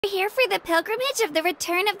Here for the pilgrimage of the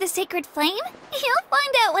return of the sacred flame? You'll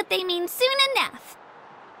find out what they mean soon enough.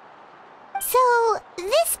 So,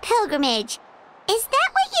 this pilgrimage, is that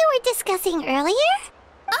what you were discussing earlier?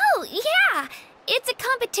 Oh, yeah! It's a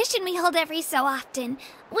competition we hold every so often,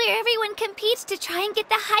 where everyone competes to try and get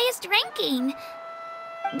the highest ranking.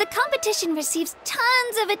 The competition receives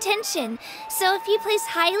tons of attention, so if you place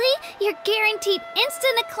highly, you're guaranteed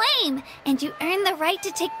instant acclaim, and you earn the right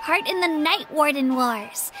to take part in the Night Warden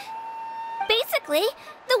Wars. Basically,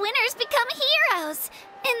 the winners become heroes,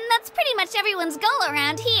 and that's pretty much everyone's goal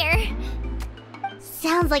around here.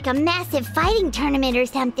 Sounds like a massive fighting tournament or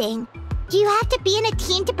something. Do you have to be in a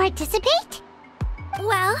team to participate?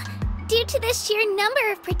 Well, due to the sheer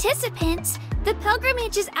number of participants, the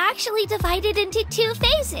pilgrimage is actually divided into 2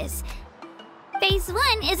 phases. Phase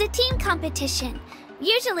 1 is a team competition.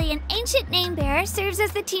 Usually an ancient name-bearer serves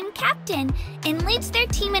as the team captain and leads their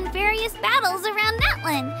team in various battles around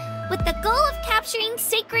Natlan, with the goal of capturing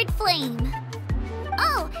Sacred Flame.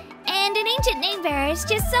 Oh, and an ancient name-bearer is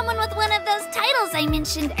just someone with one of those titles I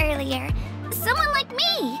mentioned earlier. Someone like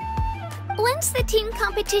me. Once the team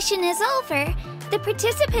competition is over, the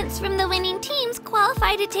participants from the winning teams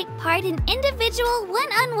qualify to take part in individual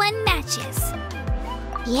one-on-one matches.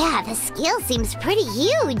 Yeah, the skill seems pretty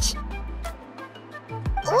huge.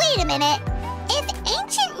 Wait a minute. If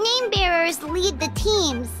ancient name-bearers lead the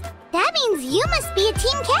teams, that means you must be a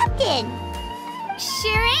team captain.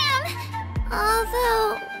 Sure am.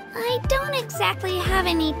 Although, I don't exactly have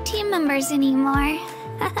any team members anymore.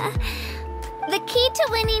 The key to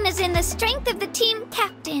winning is in the strength of the team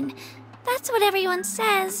captain. That's what everyone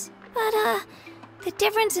says, but, the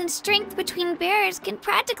difference in strength between bearers can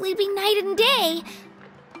practically be night and day.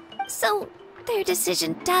 So, their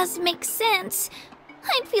decision does make sense.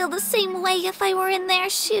 I'd feel the same way if I were in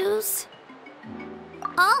their shoes.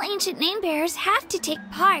 All ancient name-bearers have to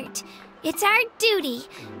take part. It's our duty.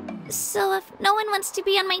 So if no one wants to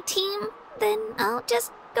be on my team, then I'll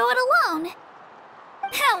just go it alone.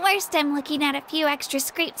 At worst, I'm looking at a few extra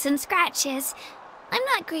scrapes and scratches. I'm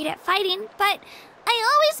not great at fighting, but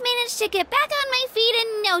I always manage to get back on my feet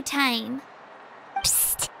in no time.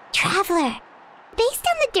 Psst, Traveler. Based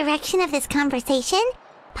on the direction of this conversation,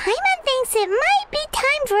 Paimon thinks it might be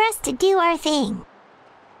time for us to do our thing.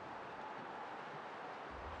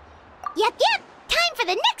 Yep, time for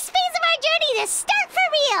the next phase of our journey to start for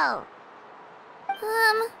real!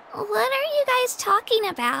 What are you guys talking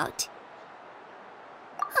about?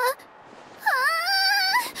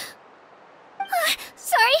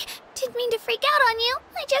 Sorry, didn't mean to freak out on you.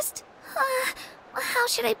 I just, how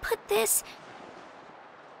should I put this?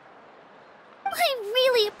 I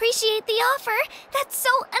really appreciate the offer. That's so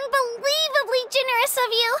unbelievably generous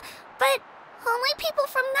of you. But only people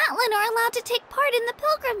from Natlan are allowed to take part in the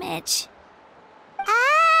pilgrimage.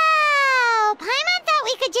 Oh, Paimon thought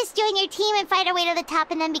we could just join your team and fight our way to the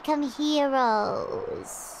top and then become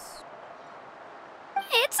heroes.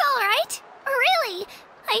 It's all right. Really.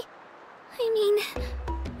 I mean,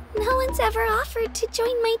 no one's ever offered to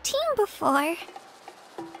join my team before.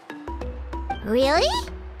 Really?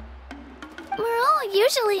 We're all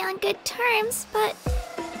usually on good terms, but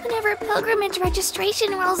whenever pilgrimage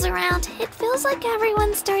registration rolls around, it feels like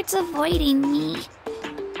everyone starts avoiding me.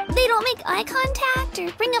 They don't make eye contact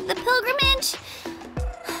or bring up the pilgrimage.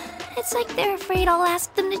 It's like they're afraid I'll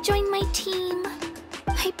ask them to join my team.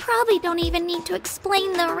 I probably don't even need to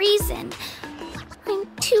explain the reason. I'm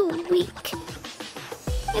too weak.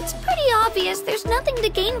 It's pretty obvious there's nothing to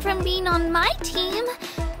gain from being on my team.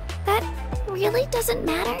 That really doesn't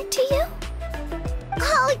matter to you?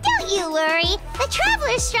 Oh, don't you worry. The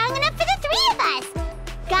Traveler's strong enough for the 3 of us.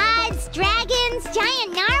 Gods, dragons,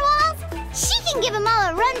 giant narwhals. She can give them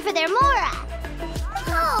all a run for their Mora.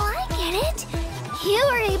 Oh, I get it. You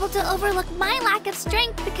were able to overlook my lack of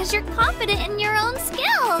strength because you're confident in your own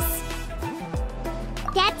skills.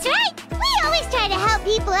 That's right. We always try to help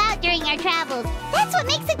people out during our travels. That's what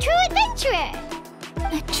makes a true adventurer.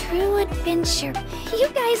 A true adventure. You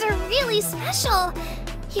guys are really special.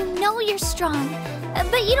 You know you're strong,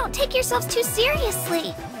 but you don't take yourselves too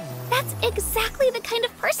seriously. That's exactly the kind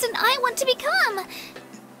of person I want to become.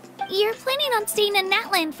 You're planning on staying in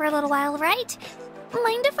Natlan for a little while, right?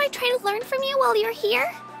 Mind if I try to learn from you while you're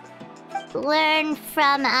here? Learn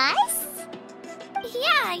from us?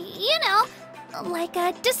 Yeah, you know, like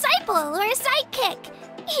a disciple or a sidekick.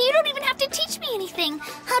 You don't even have to teach me anything.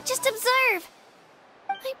 I'll just observe.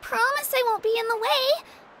 I promise I won't be in the way.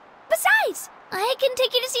 Besides, I can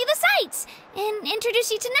take you to see the sights and introduce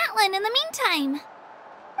you to Natlan in the meantime.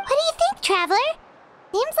 What do you think, Traveler?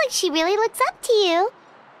 Seems like she really looks up to you.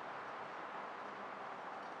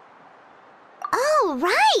 Oh,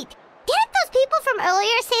 right! Didn't those people from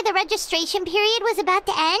earlier say the registration period was about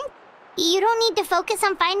to end? You don't need to focus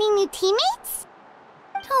on finding new teammates?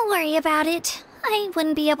 Don't worry about it. I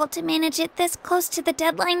wouldn't be able to manage it this close to the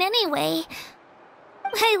deadline anyway.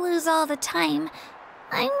 I lose all the time.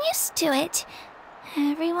 I'm used to it.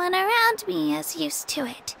 Everyone around me is used to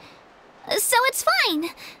it. So it's fine.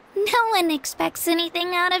 No one expects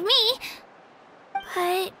anything out of me.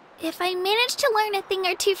 But if I manage to learn a thing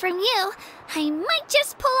or two from you, I might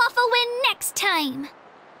just pull off a win next time.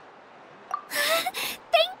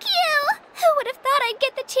 Thank you! Who would have thought I'd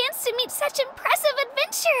get the chance to meet such impressive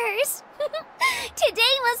adventurers?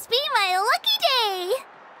 Today must be my lucky day!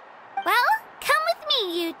 Well, come with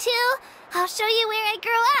me, you two. I'll show you where I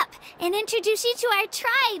grew up and introduce you to our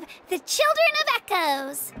tribe, the Children of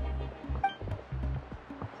Echoes.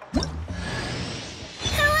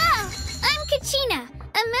 Hello, I'm Kachina,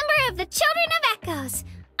 a member of the Children of Echoes.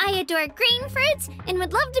 I adore green fruits and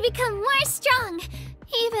would love to become more strong,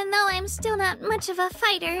 even though I'm still not much of a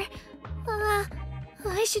fighter.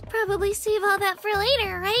 I should probably save all that for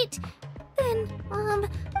later, right? Then,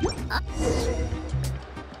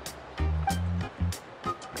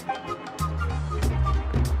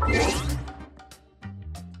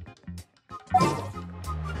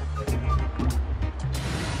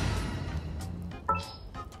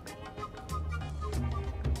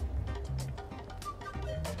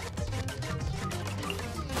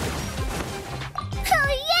 Oh,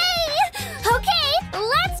 yay! Okay,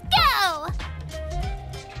 let's go!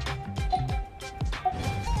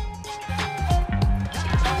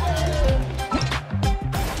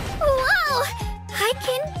 Whoa! I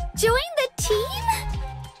can join the team?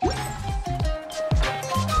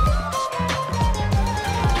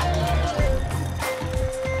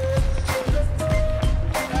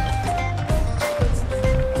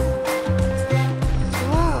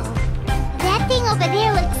 Whoa. That thing over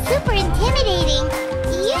there looks super intimidating.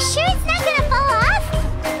 You sure it's not gonna fall off?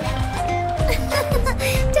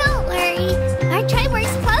 Don't worry. Our tribe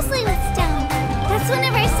works closely with stone. That's one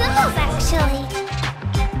of our symbols, actually.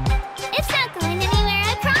 It's not going anywhere,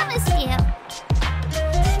 I promise you.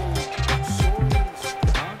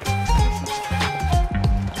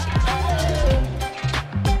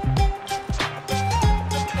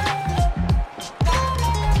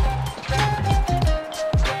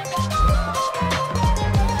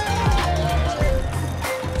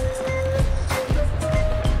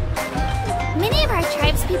 Many of our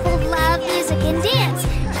tribespeople love music and dance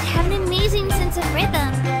and have an amazing sense of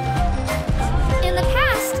rhythm. In the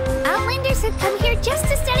past, Outlanders have come here just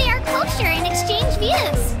to study our culture and exchange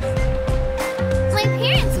views. My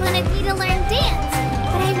parents wanted me to learn dance,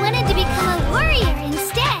 but I wanted to become a warrior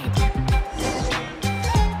instead.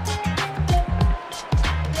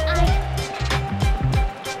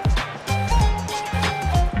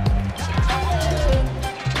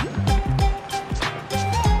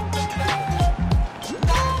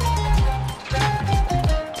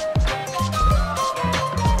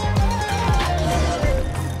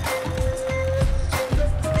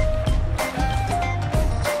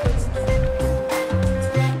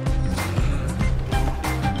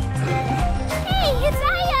 Hey, it's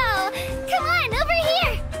Io! Come on, over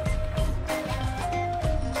here!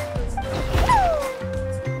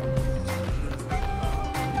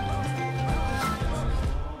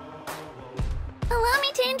 Allow me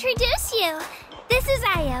to introduce you. This is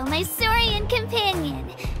Io, my Saurian companion,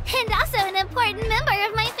 and also an important member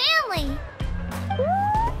of my family.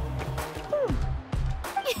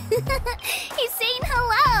 He's saying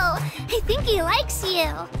hello. I think he likes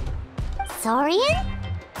you. Saurian?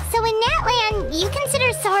 So in that land, you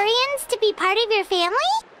consider Saurians to be part of your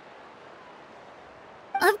family?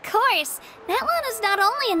 Of course, that land is not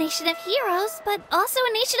only a nation of heroes, but also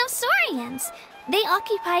a nation of Saurians. They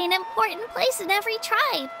occupy an important place in every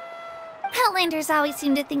tribe. Outlanders always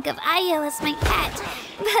seem to think of Io as my pet,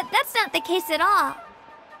 but that's not the case at all.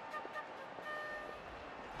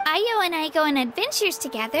 Io and I go on adventures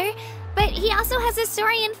together, but he also has a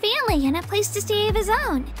Saurian family and a place to stay of his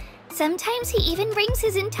own. Sometimes he even brings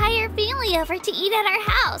his entire family over to eat at our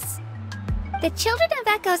house. The Children of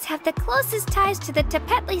Echoes have the closest ties to the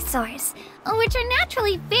Tepetlisaurs, which are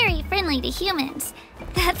naturally very friendly to humans.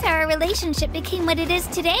 That's how our relationship became what it is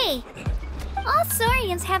today. All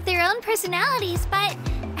Saurians have their own personalities, but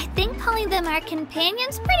I think calling them our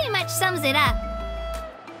companions pretty much sums it up.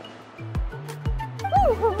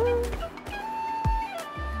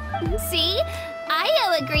 See?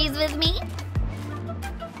 Io agrees with me.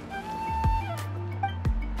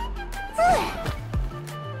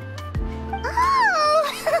 Oh!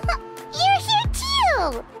 You're here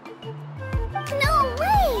too! No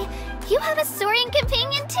way! You have a soaring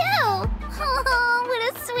companion too! Oh,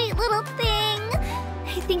 what a sweet little thing!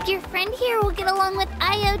 I think your friend here will get along with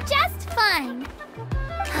Io just fine.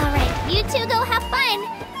 Alright, you two go have fun.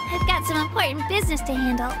 I've got some important business to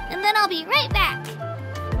handle, and then I'll be right back.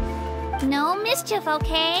 No mischief,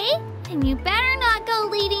 okay? And you better not go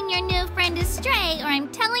leading your new friend astray, or I'm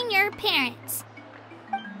telling your parents.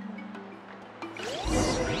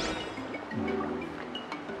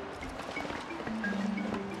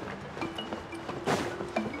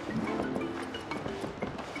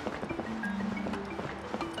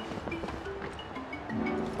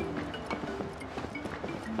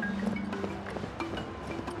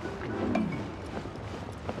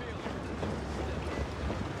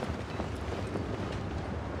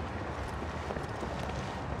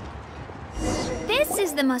 This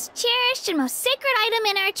is the most cherished and most sacred item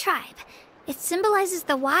in our tribe. It symbolizes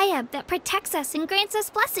the Wyab that protects us and grants us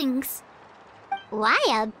blessings.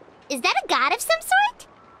 Wyab? Is that a god of some sort?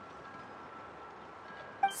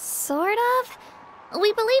 Sort of.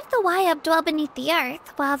 We believe the Wyab dwell beneath the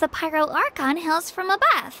earth, while the Pyro Archon hails from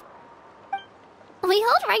above. We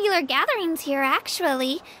hold regular gatherings here,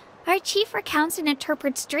 actually. Our chief recounts and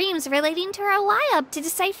interprets dreams relating to our Wyab to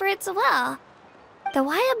decipher its will. The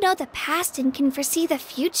Wyab know the past and can foresee the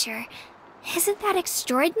future. Isn't that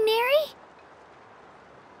extraordinary?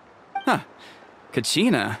 Huh.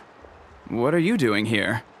 Kachina, what are you doing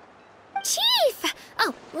here? Chief!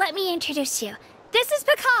 Oh, let me introduce you. This is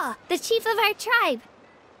Pakal, the chief of our tribe.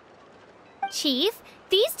 Chief,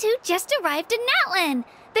 these two just arrived in Natlan.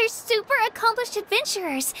 They're super accomplished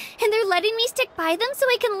adventurers, and they're letting me stick by them so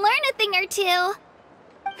I can learn a thing or two.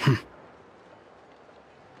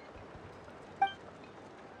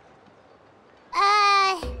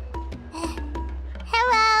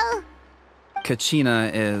 Hello? Kachina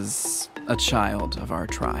is a child of our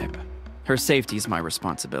tribe. Her safety's my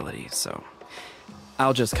responsibility, so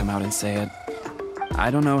I'll just come out and say it. I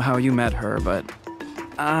don't know how you met her, but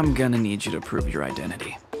I'm gonna need you to prove your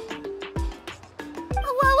identity.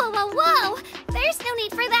 Whoa, whoa, whoa, whoa! There's no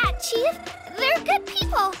need for that, Chief. They're good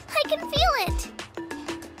people. I can feel it.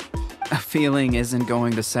 A feeling isn't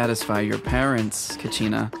going to satisfy your parents,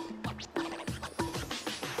 Kachina.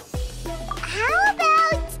 How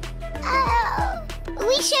about,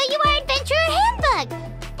 we show you our adventurer handbook?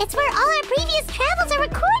 It's where all our previous travels are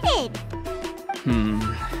recorded.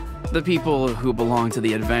 The people who belong to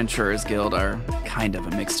the Adventurers Guild are kind of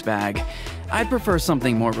a mixed bag. I'd prefer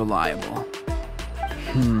something more reliable.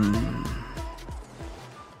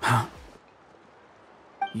 Huh.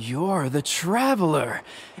 You're the Traveler,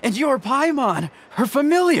 and you're Paimon, her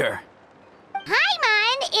familiar.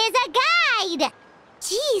 Paimon is a guide!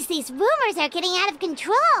 Jeez, these rumors are getting out of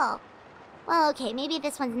control. Well, okay, maybe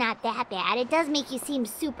this one's not that bad. It does make you seem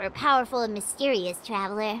super powerful and mysterious,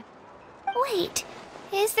 Traveler. Wait,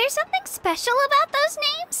 is there something special about those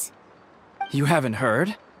names? You haven't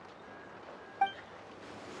heard?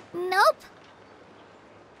 Nope.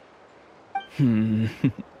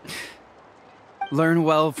 Learn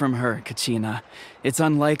well from her, Kachina. It's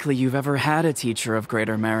unlikely you've ever had a teacher of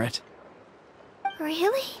greater merit.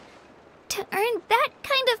 Really? To earn that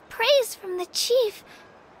kind of praise from the chief,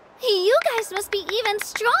 you guys must be even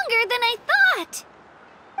stronger than I thought.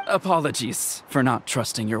 Apologies for not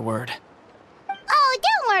trusting your word. Oh,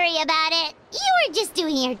 don't worry about it. You were just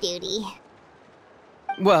doing your duty.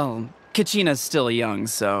 Well, Kachina's still young,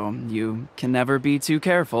 so you can never be too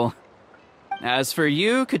careful. As for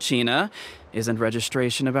you, Kachina, isn't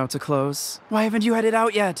registration about to close? Why haven't you headed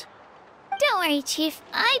out yet? Don't worry, Chief.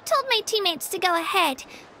 I told my teammates to go ahead.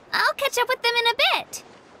 I'll catch up with them in a bit.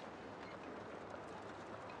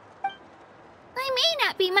 I may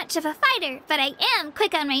not be much of a fighter, but I am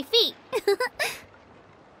quick on my feet.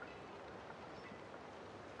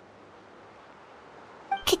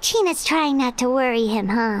 Kachina's trying not to worry him,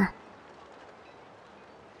 huh?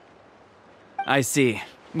 I see.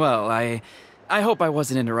 Well, I hope I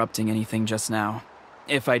wasn't interrupting anything just now.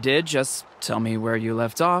 If I did, just tell me where you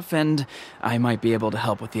left off, and I might be able to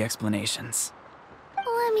help with the explanations.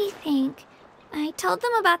 Let me think. I told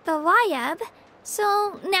them about the Wyab,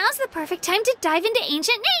 so now's the perfect time to dive into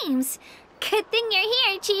ancient names. Good thing you're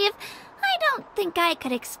here, Chief. I don't think I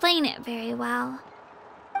could explain it very well.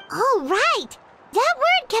 Oh, right! That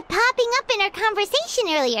word kept popping up in our conversation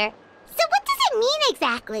earlier. So what does it mean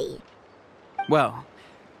exactly? Well,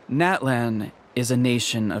 Natlan is a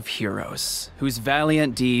nation of heroes whose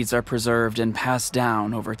valiant deeds are preserved and passed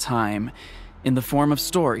down over time in the form of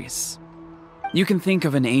stories. You can think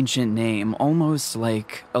of an ancient name almost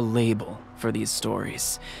like a label for these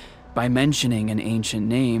stories. By mentioning an ancient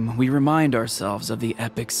name, we remind ourselves of the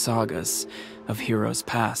epic sagas of heroes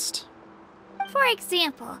past. For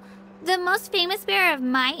example, the most famous bearer of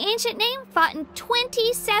my ancient name fought in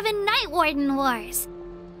 27 Night Warden Wars.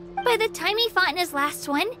 By the time he fought in his last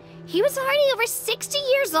one, he was already over 60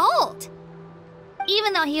 years old.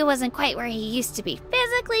 Even though he wasn't quite where he used to be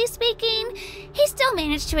physically speaking, he still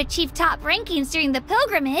managed to achieve top rankings during the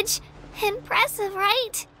pilgrimage. Impressive,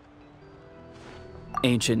 right?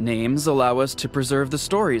 Ancient names allow us to preserve the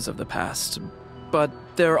stories of the past, but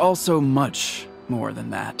they're also much more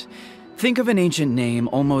than that. Think of an ancient name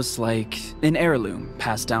almost like an heirloom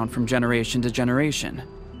passed down from generation to generation.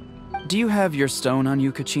 Do you have your stone on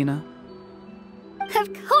you, Kachina?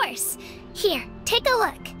 Of course. Here, take a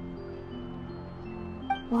look.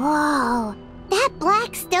 Whoa, that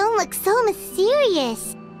black stone looks so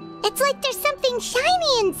mysterious. It's like there's something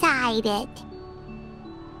shiny inside it.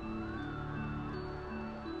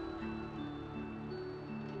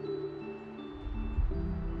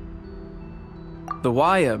 The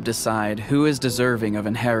Wyab decide who is deserving of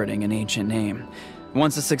inheriting an ancient name.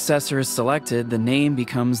 Once a successor is selected, the name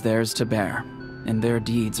becomes theirs to bear, and their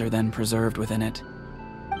deeds are then preserved within it.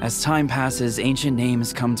 As time passes, ancient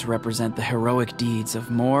names come to represent the heroic deeds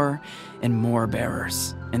of more and more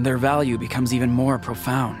bearers, and their value becomes even more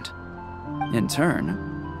profound. In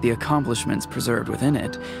turn, the accomplishments preserved within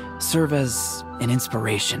it serve as an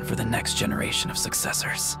inspiration for the next generation of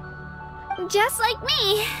successors. Just like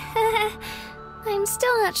me. I'm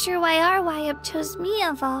still not sure why our Wyab chose me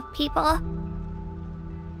of all people.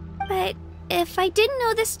 But if I didn't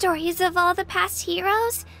know the stories of all the past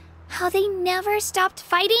heroes, how they never stopped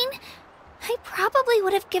fighting, I probably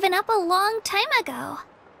would have given up a long time ago.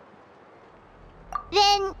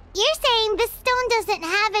 Then you're saying this stone doesn't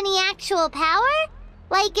have any actual power?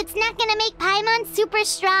 Like it's not gonna make Paimon super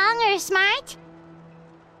strong or smart?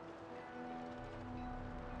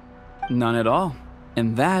 None at all.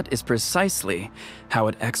 And that is precisely how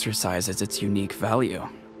it exercises its unique value.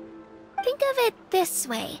 Think of it this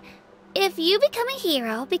way. If you become a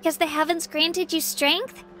hero because the heavens granted you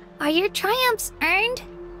strength, are your triumphs earned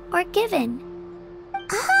or given?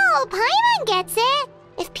 Oh, Paimon gets it!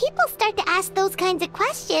 If people start to ask those kinds of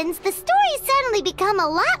questions, the stories suddenly become a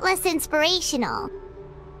lot less inspirational.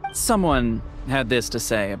 Someone had this to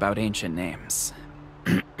say about ancient names.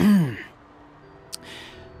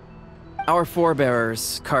 Our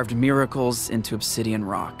forebearers carved miracles into obsidian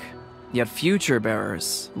rock, yet future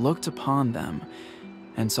bearers looked upon them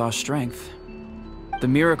and saw strength. The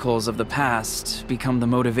miracles of the past become the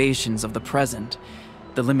motivations of the present.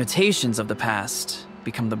 The limitations of the past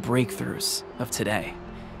become the breakthroughs of today.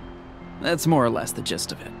 That's more or less the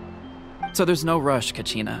gist of it. So there's no rush,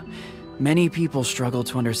 Kachina. Many people struggle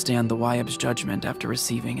to understand the Wyab's judgment after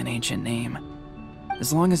receiving an ancient name.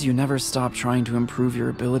 As long as you never stop trying to improve your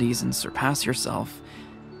abilities and surpass yourself,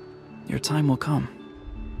 your time will come.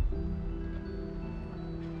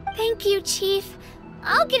 Thank you, Chief.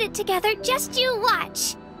 I'll get it together, just you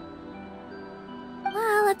watch.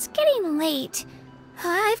 Well, it's getting late.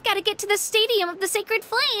 I've got to get to the Stadium of the Sacred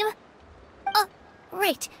Flame. Oh,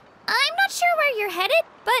 right. I'm not sure where you're headed,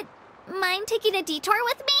 but mind taking a detour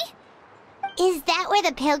with me? Is that where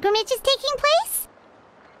the pilgrimage is taking place?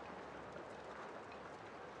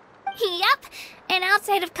 Yep, and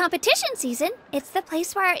outside of competition season, it's the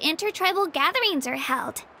place where our intertribal gatherings are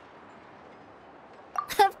held.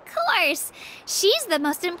 Of course! She's the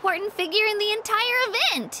most important figure in the entire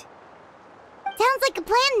event! Sounds like a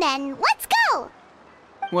plan then. Let's go!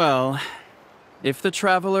 Well, if the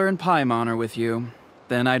Traveler and Paimon are with you,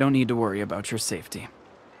 then I don't need to worry about your safety.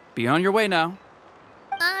 Be on your way now.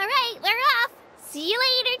 Alright, we're off! See you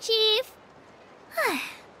later, Chief!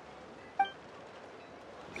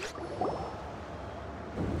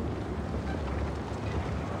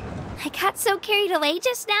 I got so carried away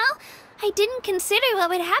just now, I didn't consider what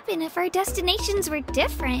would happen if our destinations were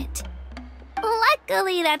different.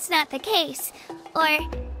 Luckily, that's not the case. Or,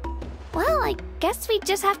 well, I guess we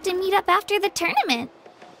just have to meet up after the tournament.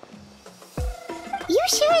 You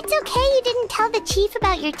sure it's okay you didn't tell the chief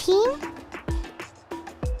about your team?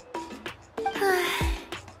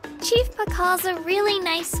 Chief Pakal's a really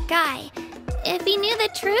nice guy. If he knew the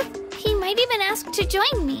truth, he might even ask to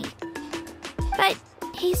join me. But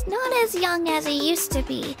he's not as young as he used to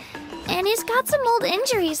be, and he's got some old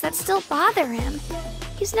injuries that still bother him.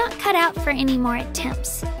 He's not cut out for any more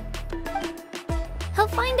attempts. He'll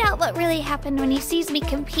find out what really happened when he sees me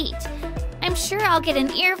compete. I'm sure I'll get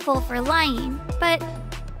an earful for lying, but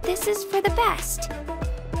this is for the best.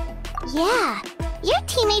 Yeah, your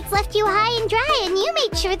teammates left you high and dry and you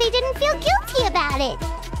made sure they didn't feel guilty about it.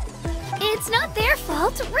 It's not their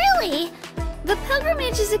fault, really. The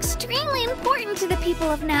pilgrimage is extremely important to the people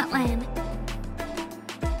of Natlan.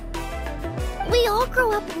 We all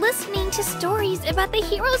grow up listening to stories about the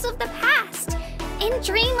heroes of the past and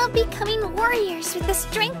dream of becoming warriors with the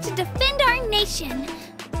strength to defend our nation.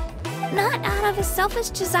 Not out of a selfish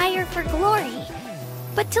desire for glory,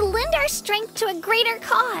 but to lend our strength to a greater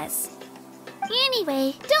cause.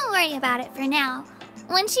 Anyway, don't worry about it for now.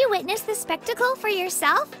 Once you witness the spectacle for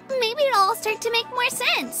yourself, maybe it'll all start to make more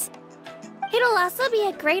sense. It'll also be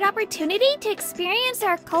a great opportunity to experience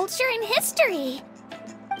our culture and history.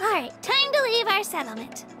 Alright, time to leave our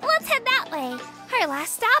settlement. Let's head that way. Our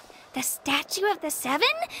last stop, the Statue of the Seven,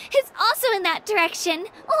 is also in that direction.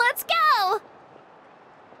 Let's go!